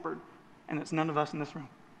good shepherd, and it's none of us in this room.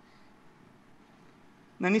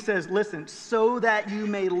 And then he says, listen, so that you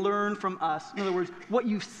may learn from us. In other words, what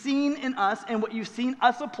you've seen in us and what you've seen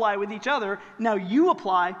us apply with each other, now you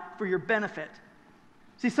apply for your benefit.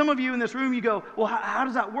 See, some of you in this room, you go, well, how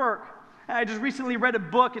does that work? I just recently read a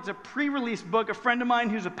book. It's a pre-release book. A friend of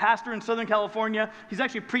mine who's a pastor in Southern California, he's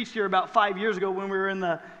actually preached here about 5 years ago when we were in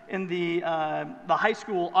the high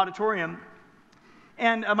school auditorium.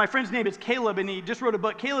 And my friend's name is Caleb, and he just wrote a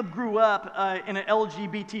book. Caleb grew up in an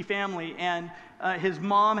LGBT family, and his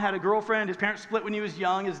mom had a girlfriend. His parents split when he was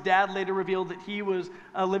young. His dad later revealed that he was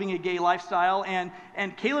living a gay lifestyle.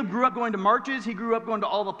 And Caleb grew up going to marches. He grew up going to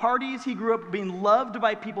all the parties. He grew up being loved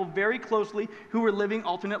by people very closely who were living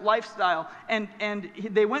alternate lifestyle. And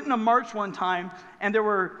they went in a march one time, and there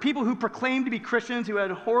were people who proclaimed to be Christians who had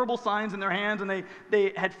horrible signs in their hands, and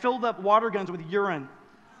they had filled up water guns with urine.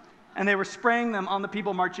 And they were spraying them on the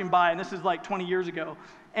people marching by, and this is like 20 years ago.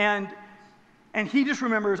 And he just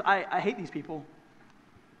remembers, I hate these people.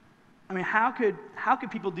 I mean, how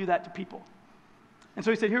could people do that to people? And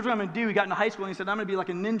so he said, here's what I'm going to do. He got into high school, and he said, I'm going to be like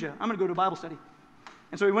a ninja. I'm going to go to a Bible study.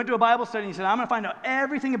 And so he went to a Bible study, and he said, I'm going to find out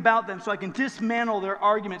everything about them so I can dismantle their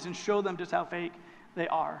arguments and show them just how fake they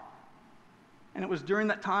are. And it was during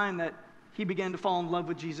that time that he began to fall in love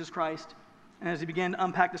with Jesus Christ. And as he began to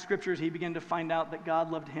unpack the scriptures, he began to find out that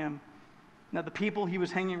God loved him Now, the people he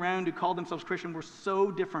was hanging around who called themselves Christian were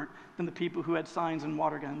so different than the people who had signs and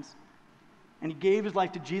water guns. And he gave his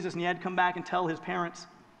life to Jesus, and he had to come back and tell his parents.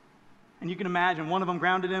 And you can imagine, one of them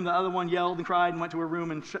grounded him, the other one yelled and cried and went to her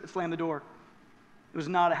room and slammed the door. It was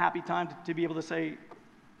not a happy time to be able to say,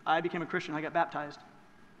 I became a Christian, I got baptized.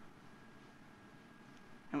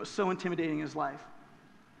 And it was so intimidating in his life.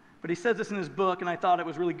 But he says this in his book, and I thought it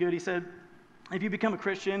was really good. He said, if you become a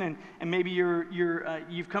Christian and maybe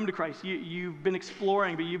you've come to Christ, you've been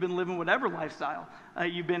exploring, but you've been living whatever lifestyle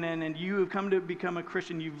you've been in, and you have come to become a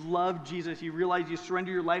Christian, you've loved Jesus, you realize you surrender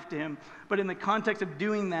your life to him. But in the context of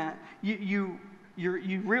doing that, you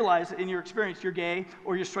realize in your experience you're gay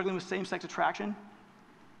or you're struggling with same-sex attraction. And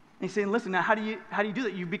he's saying, listen, now how do you do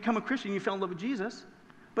that? You become a Christian, you fell in love with Jesus,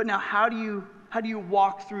 but now how do you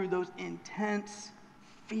walk through those intense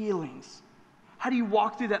feelings? How do you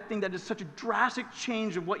walk through that thing that is such a drastic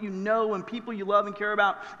change of what you know and people you love and care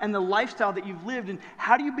about and the lifestyle that you've lived? And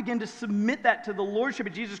how do you begin to submit that to the lordship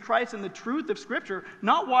of Jesus Christ and the truth of Scripture,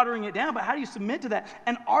 not watering it down, but how do you submit to that?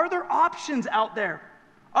 And are there options out there?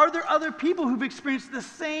 Are there other people who've experienced the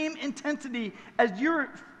same intensity as you're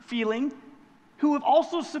feeling, who have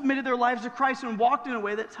also submitted their lives to Christ and walked in a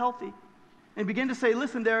way that's healthy? And begin to say,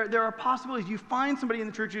 listen, there are possibilities. You find somebody in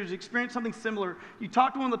the church who's experienced something similar. You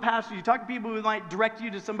talk to one of the pastors. You talk to people who might direct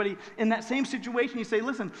you to somebody in that same situation. You say,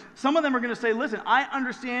 listen, some of them are going to say, listen, I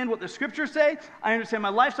understand what the Scriptures say. I understand my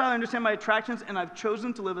lifestyle. I understand my attractions. And I've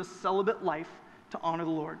chosen to live a celibate life to honor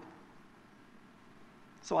the Lord.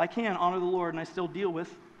 So I can honor the Lord and I still deal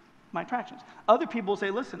with my attractions. Other people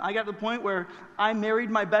say, listen, I got to the point where I married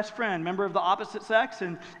my best friend, member of the opposite sex,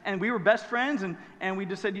 and we were best friends, and we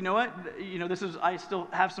just said, you know what, I still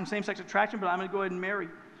have some same-sex attraction, but I'm going to go ahead and marry.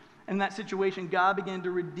 And in that situation, God began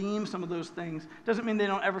to redeem some of those things. Doesn't mean they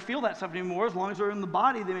don't ever feel that stuff anymore. As long as they're in the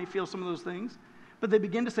body, they may feel some of those things. But they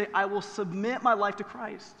begin to say, I will submit my life to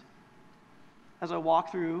Christ as I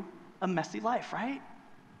walk through a messy life, right?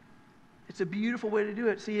 It's a beautiful way to do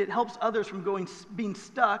it. See, it helps others from being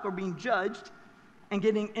stuck or being judged and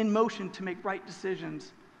getting in motion to make right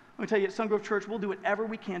decisions. Let me tell you, at Sungrove Church, we'll do whatever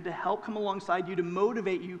we can to help come alongside you, to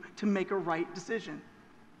motivate you to make a right decision.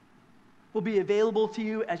 We'll be available to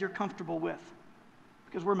you as you're comfortable with,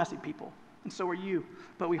 because we're messy people, and so are you.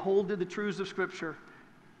 But we hold to the truths of Scripture,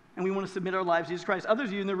 and we want to submit our lives to Jesus Christ. Others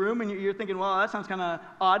of you in the room, and you're thinking, well, that sounds kind of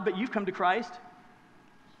odd, but you've come to Christ.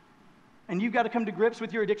 And you've got to come to grips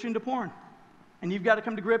with your addiction to porn. And you've got to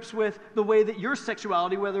come to grips with the way that your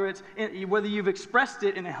sexuality, whether you've expressed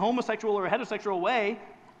it in a homosexual or a heterosexual way,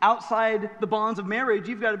 outside the bonds of marriage,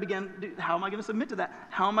 you've got to begin, how am I going to submit to that?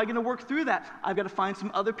 How am I going to work through that? I've got to find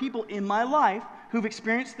some other people in my life who've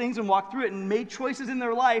experienced things and walked through it and made choices in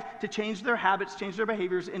their life to change their habits, change their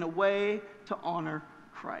behaviors in a way to honor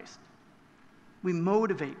Christ. We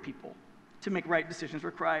motivate people to make right decisions for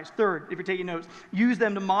Christ. Third, if you're taking notes, use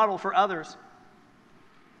them to model for others.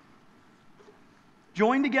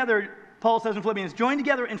 Join together, Paul says in Philippians, join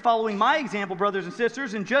together in following my example, brothers and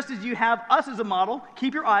sisters, and just as you have us as a model,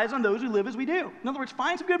 keep your eyes on those who live as we do. In other words,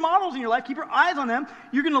 find some good models in your life, keep your eyes on them.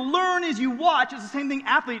 You're going to learn as you watch. It's the same thing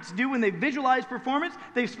athletes do when they visualize performance.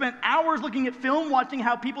 They've spent hours looking at film, watching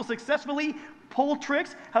how people successfully pull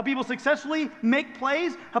tricks, how people successfully make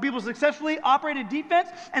plays, how people successfully operate a defense.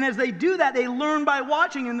 And as they do that, they learn by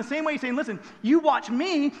watching. In the same way, saying, listen, you watch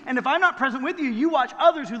me, and if I'm not present with you, you watch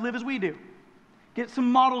others who live as we do. Get some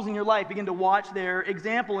models in your life. Begin to watch their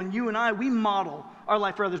example. And you and I, we model our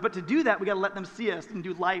life for others. But to do that, we got to let them see us and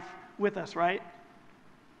do life with us, right?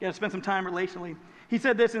 You got to spend some time relationally. He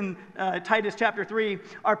said this in Titus chapter 3,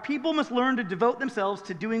 our people must learn to devote themselves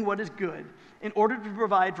to doing what is good in order to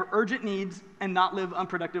provide for urgent needs and not live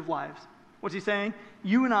unproductive lives. What's he saying?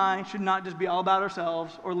 You and I should not just be all about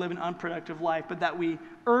ourselves or live an unproductive life, but that we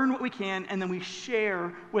earn what we can and then we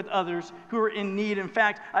share with others who are in need. In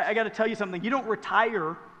fact, I got to tell you something. You don't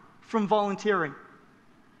retire from volunteering.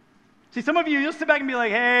 See, some of you, you'll sit back and be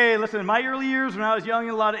like, hey, listen, in my early years when I was young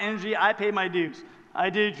and a lot of energy, I paid my dues. I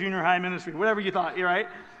did junior high ministry, whatever you thought, right?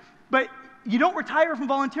 But you don't retire from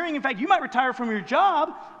volunteering. In fact, you might retire from your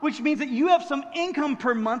job, which means that you have some income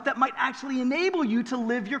per month that might actually enable you to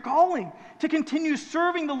live your calling, to continue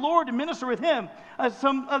serving the Lord and minister with Him.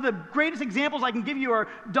 Some of the greatest examples I can give you are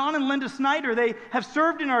Don and Linda Snyder. They have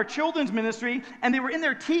served in our children's ministry, and they were in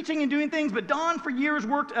there teaching and doing things, but Don for years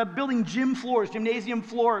worked building gymnasium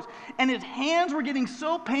floors, and his hands were getting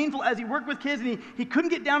so painful as he worked with kids, and he couldn't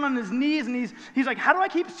get down on his knees, and he's like, how do I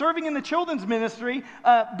keep serving in the children's ministry,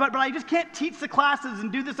 but I just can't teach the classes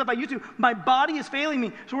and do this stuff I used to. My body is failing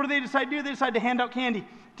me. So what do they decide to do? They decide to hand out candy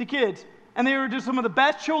to kids. And they were just some of the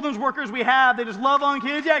best children's workers we have. They just love on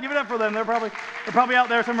kids. Yeah, give it up for them. They're probably out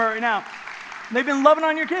there somewhere right now. They've been loving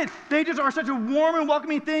on your kids. They just are such a warm and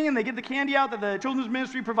welcoming thing, and they give the candy out that the children's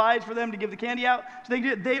ministry provides for them to give the candy out. So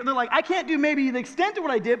they're like, I can't do maybe the extent of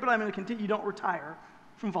what I did, but I'm going to continue. You don't retire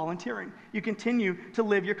from volunteering. You continue to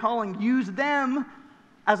live your calling. Use them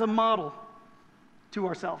as a model to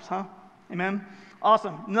ourselves, huh? Amen?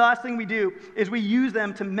 Awesome. And the last thing we do is we use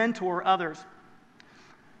them to mentor others.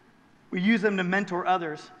 We use them to mentor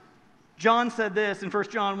others. John said this in 1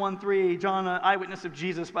 John 1:3. John, an eyewitness of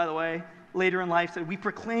Jesus, by the way, later in life said, we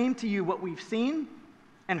proclaim to you what we've seen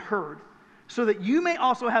and heard, so that you may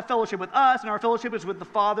also have fellowship with us, and our fellowship is with the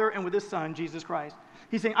Father and with his Son, Jesus Christ.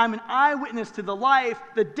 He's saying, I'm an eyewitness to the life,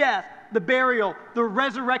 the death, the burial, the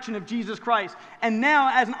resurrection of Jesus Christ. And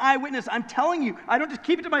now, as an eyewitness, I'm telling you, I don't just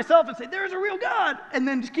keep it to myself and say, there's a real God, and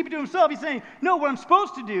then just keep it to himself. He's saying, no, what I'm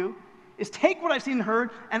supposed to do is take what I've seen and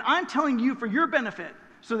heard, and I'm telling you for your benefit,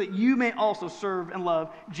 so that you may also serve and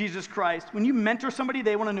love Jesus Christ. When you mentor somebody,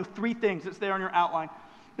 they want to know three things. It's there on your outline.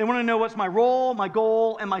 They want to know what's my role, my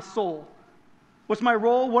goal, and my soul. What's my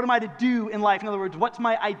role? What am I to do in life? In other words, what's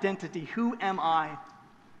my identity? Who am I?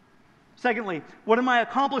 Secondly, what am I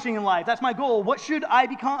accomplishing in life? That's my goal. What should I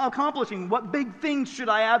be accomplishing? What big things should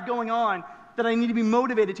I have going on that I need to be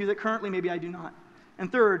motivated to that currently maybe I do not?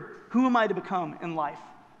 And third, who am I to become in life?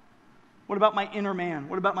 What about my inner man?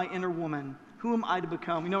 What about my inner woman? Who am I to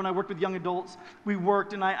become? You know, when I worked with young adults, we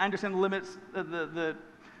worked, and I understand the limits, I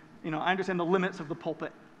understand the limits of the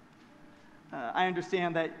pulpit. I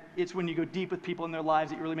understand that it's when you go deep with people in their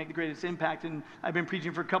lives that you really make the greatest impact. And I've been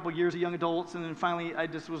preaching for a couple of years to young adults, and then finally I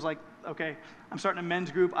just was like, okay, I'm starting a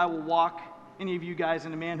men's group. I will walk any of you guys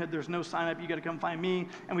into manhood. There's no sign up. You got to come find me.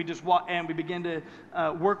 And we just walk, and we begin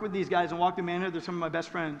to work with these guys and walk to manhood. They're some of my best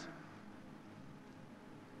friends.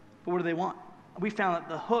 But what do they want? We found that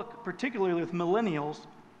the hook, particularly with millennials,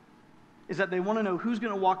 is that they want to know who's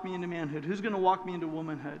going to walk me into manhood, who's going to walk me into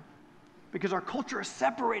womanhood. Because our culture has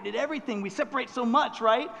separated everything. We separate so much,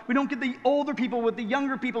 right? We don't get the older people with the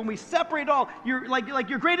younger people, and we separate all. Your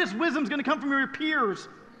greatest wisdom is going to come from your peers.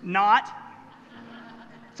 Not.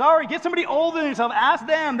 Sorry, get somebody older than yourself. Ask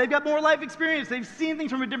them. They've got more life experience. They've seen things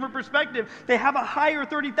from a different perspective. They have a higher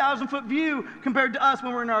 30,000-foot view compared to us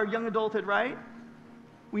when we're in our young adulthood, right?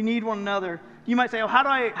 We need one another. You might say, oh, how do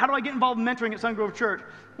I get involved in mentoring at Sungrove Church?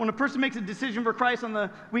 When a person makes a decision for Christ on the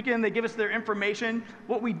weekend, they give us their information.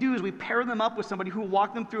 What we do is we pair them up with somebody who will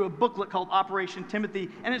walk them through a booklet called Operation Timothy,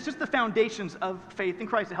 and it's just the foundations of faith in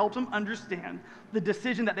Christ. It helps them understand the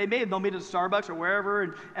decision that they made. They'll meet at Starbucks or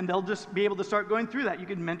wherever, and they'll just be able to start going through that. You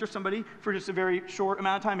can mentor somebody for just a very short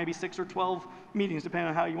amount of time, maybe 6 or 12 meetings, depending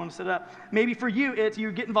on how you want to set it up. Maybe for you, it's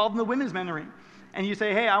you get involved in the women's mentoring. And you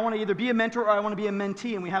say, hey, I want to either be a mentor or I want to be a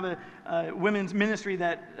mentee. And we have a women's ministry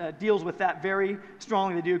that deals with that very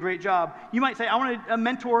strongly. They do a great job. You might say, I want to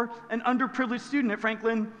mentor an underprivileged student at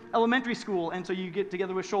Franklin Elementary School. And so you get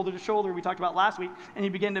together with Shoulder to Shoulder, we talked about last week, and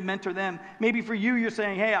you begin to mentor them. Maybe for you, you're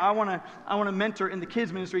saying, hey, I want to mentor in the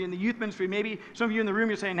kids ministry, in the youth ministry. Maybe some of you in the room,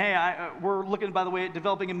 you're saying, hey, we're looking, by the way, at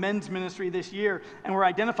developing a men's ministry this year. And we're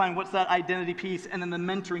identifying what's that identity piece and then the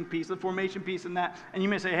mentoring piece, the formation piece and that. And you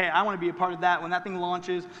may say, hey, I want to be a part of that. When that thing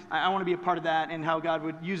launches, I want to be a part of that and how God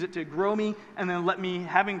would use it to grow me and then let me,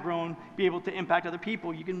 having grown, be able to impact other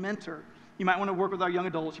people. You can mentor. You might want to work with our young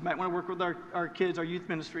adults. You might want to work with our kids, our youth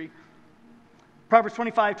ministry. Proverbs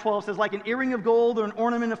 25:12 says, like an earring of gold or an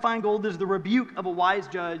ornament of fine gold is the rebuke of a wise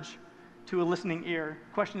judge to a listening ear.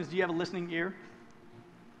 Question is, do you have a listening ear?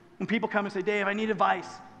 When people come and say, Dave, I need advice.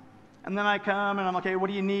 And then I come and I'm like, okay, what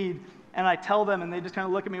do you need? And I tell them, and they just kind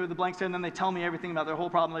of look at me with a blank stare, and then they tell me everything about their whole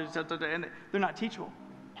problem, and they're not teachable.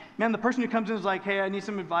 Man, the person who comes in is like, hey, I need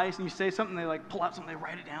some advice, and you say something, they like pull out something, they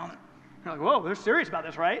write it down. You're like, whoa, they're serious about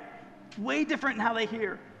this, right? It's way different in how they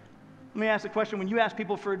hear. Let me ask the question, when you ask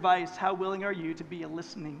people for advice, how willing are you to be a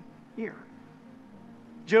listening ear?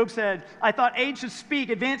 Job said, I thought age should speak,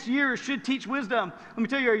 advanced years should teach wisdom. Let me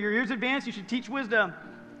tell you, are your years advanced? You should teach wisdom.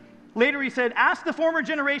 Later he said, ask the former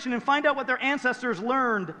generation and find out what their ancestors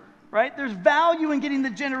learned. Right? There's value in getting the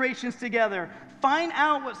generations together. Find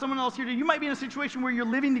out what someone else here did. You might be in a situation where you're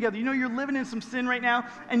living together. You know you're living in some sin right now,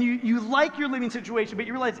 and you like your living situation, but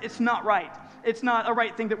you realize it's not right. It's not a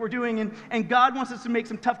right thing that we're doing, and God wants us to make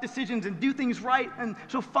some tough decisions and do things right. And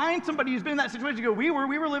so find somebody who's been in that situation to go, we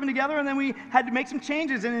were living together, and then we had to make some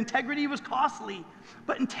changes, and integrity was costly.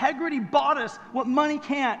 But integrity bought us what money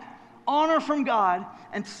can't: honor from God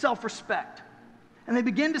and self-respect. And they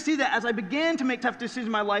begin to see that as I began to make tough decisions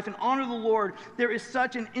in my life and honor the Lord, there is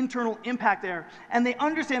such an internal impact there. And they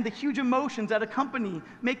understand the huge emotions that accompany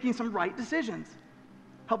making some right decisions.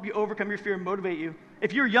 Help you overcome your fear and motivate you.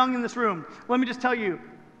 If you're young in this room, let me just tell you,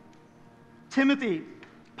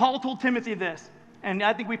 Paul told Timothy this. And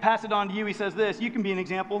I think we pass it on to you. He says this, you can be an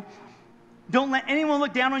example. Don't let anyone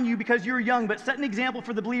look down on you because you're young, but set an example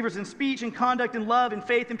for the believers in speech and conduct and love and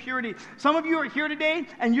faith and purity. Some of you are here today,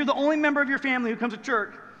 and you're the only member of your family who comes to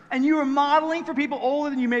church. And you are modeling for people older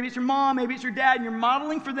than you. Maybe it's your mom, maybe it's your dad, and you're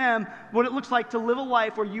modeling for them what it looks like to live a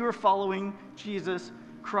life where you are following Jesus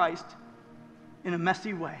Christ in a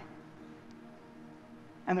messy way.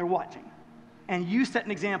 And they're watching. And you set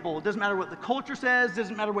an example. It doesn't matter what the culture says, it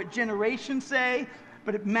doesn't matter what generations say,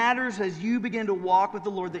 but it matters as you begin to walk with the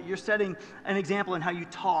Lord that you're setting an example in how you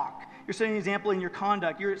talk. You're setting an example in your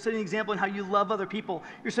conduct. You're setting an example in how you love other people.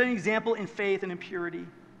 You're setting an example in faith and in purity.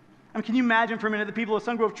 I mean, can you imagine for a minute the people of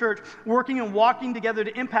Sungrove Church working and walking together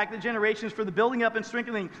to impact the generations for the building up and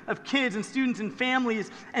strengthening of kids and students and families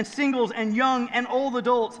and singles and young and old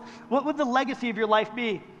adults? What would the legacy of your life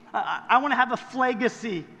be? I want to have a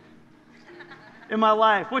flagacy in my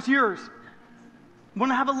life. What's yours? Want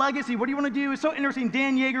to have a legacy. What do you want to do? It's so interesting.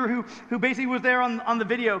 Dan Yeager, who basically was there on the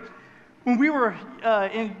video, when we were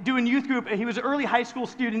doing youth group, he was an early high school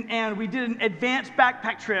student, and we did an advanced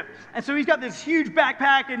backpack trip. And so he's got this huge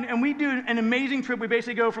backpack, and we do an amazing trip. We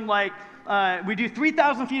basically go from we do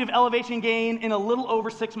 3,000 feet of elevation gain in a little over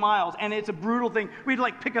 6 miles, and it's a brutal thing. We had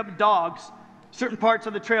to pick up dogs, certain parts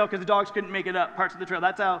of the trail, because the dogs couldn't make it up, parts of the trail.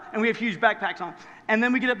 That's how, and we have huge backpacks on. And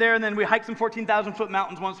then we get up there, and then we hike some 14,000-foot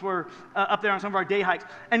mountains once we're up there on some of our day hikes.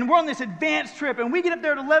 And we're on this advanced trip, and we get up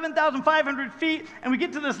there at 11,500 feet, and we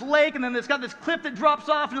get to this lake, and then it's got this cliff that drops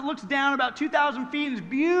off, and it looks down about 2,000 feet, and it's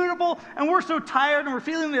beautiful, and we're so tired, and we're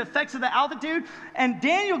feeling the effects of the altitude. And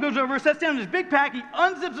Daniel goes over, sets down his big pack, he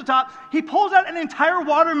unzips the top, he pulls out an entire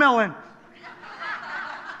watermelon.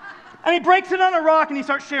 And he breaks it on a rock, and he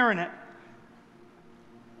starts sharing it.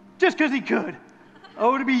 Just because he could.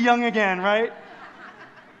 Oh, to be young again, right?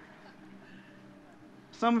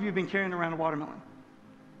 Some of you have been carrying around a watermelon.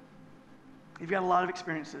 You've got a lot of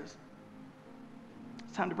experiences.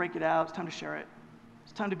 It's time to break it out. It's time to share it.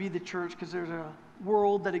 It's time to be the church, because there's a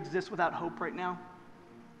world that exists without hope right now.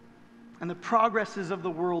 And the progresses of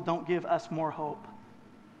the world don't give us more hope.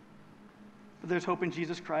 But there's hope in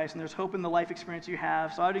Jesus Christ, and there's hope in the life experience you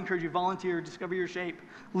have. So I would encourage you, volunteer, discover your shape,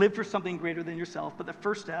 live for something greater than yourself. But the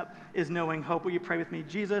first step is knowing hope. Will you pray with me?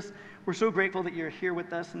 Jesus, we're so grateful that you're here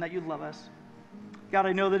with us and that you love us. God,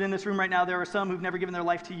 I know that in this room right now, there are some who've never given their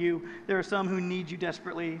life to you. There are some who need you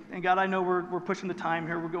desperately. And God, I know we're pushing the time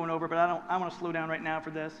here. We're going over, but I want to slow down right now for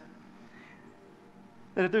this.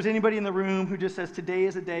 That if there's anybody in the room who just says, today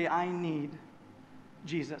is a day I need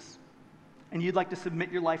Jesus, and you'd like to submit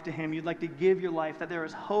your life to him, you'd like to give your life, that there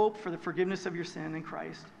is hope for the forgiveness of your sin in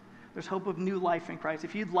Christ. There's hope of new life in Christ.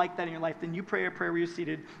 If you'd like that in your life, then you pray a prayer where you're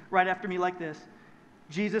seated right after me like this.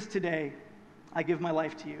 Jesus, today, I give my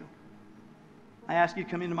life to you. I ask you to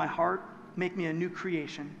come into my heart, make me a new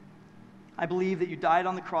creation. I believe that you died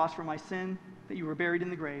on the cross for my sin, that you were buried in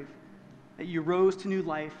the grave, that you rose to new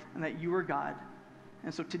life, and that you are God.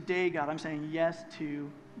 And so today, God, I'm saying yes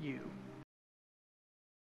to you.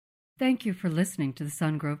 Thank you for listening to the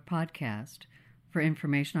Sungrove Podcast. For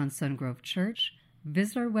information on Sungrove Church,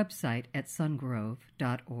 visit our website at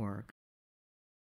sungrove.org.